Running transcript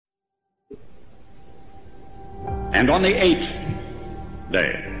And on the 8th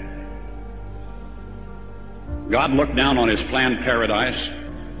day, God looked down on his planned paradise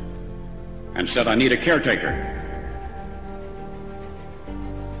and said, I need a caretaker.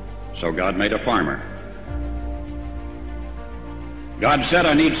 So God made a farmer. God said,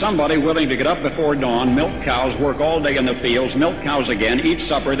 I need somebody willing to get up before dawn, milk cows, work all day in the fields, milk cows again, eat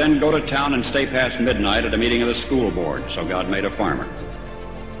supper, then go to town and stay past midnight at a meeting of the school board. So God made a farmer.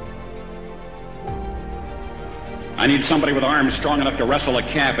 I need somebody with arms strong enough to wrestle a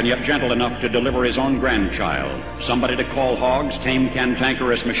calf and yet gentle enough to deliver his own grandchild. Somebody to call hogs, tame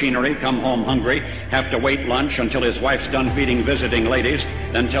cantankerous machinery, come home hungry, have to wait lunch until his wife's done feeding visiting ladies,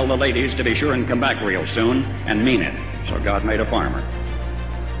 then tell the ladies to be sure and come back real soon, and mean it. So God made a farmer.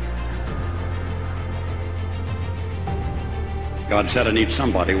 God said, I need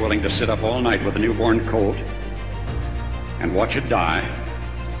somebody willing to sit up all night with a newborn colt and watch it die,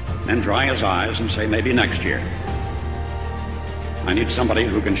 then dry his eyes and say, maybe next year. I need somebody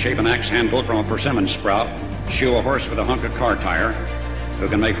who can shape an axe handle from a persimmon sprout, shoe a horse with a hunk of car tire, who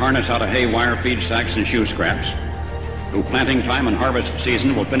can make harness out of hay, wire, feed sacks, and shoe scraps, who planting time and harvest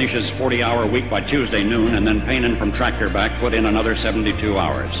season will finish his 40-hour week by Tuesday noon, and then painting from tractor back put in another 72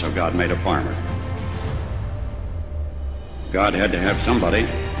 hours. So God made a farmer. God had to have somebody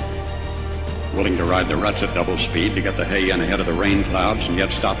willing to ride the ruts at double speed to get the hay in ahead of the rain clouds and yet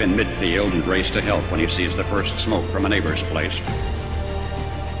stop in midfield and race to help when he sees the first smoke from a neighbor's place.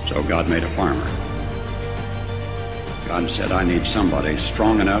 So God made a farmer. God said, I need somebody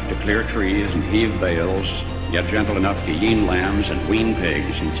strong enough to clear trees and heave bales, yet gentle enough to yean lambs and wean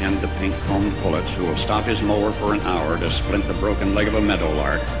pigs and tend the pink-combed pullets, who will stop his mower for an hour to splint the broken leg of a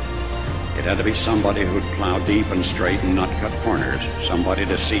meadowlark. It had to be somebody who'd plow deep and straight and not cut corners. Somebody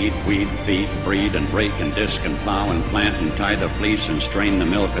to seed, weed, feed, breed, and rake and disc and plow and plant and tie the fleece and strain the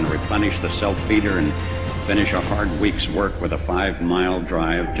milk and replenish the self-feeder and finish a hard week's work with a 5-mile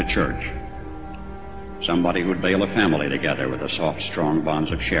drive to church. Somebody who'd bale a family together with the soft, strong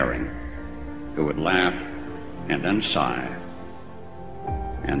bonds of sharing, who would laugh and then sigh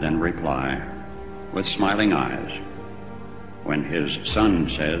and then reply with smiling eyes when his son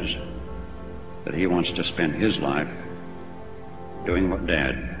says that he wants to spend his life doing what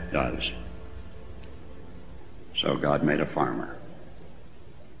Dad does. So God made a farmer.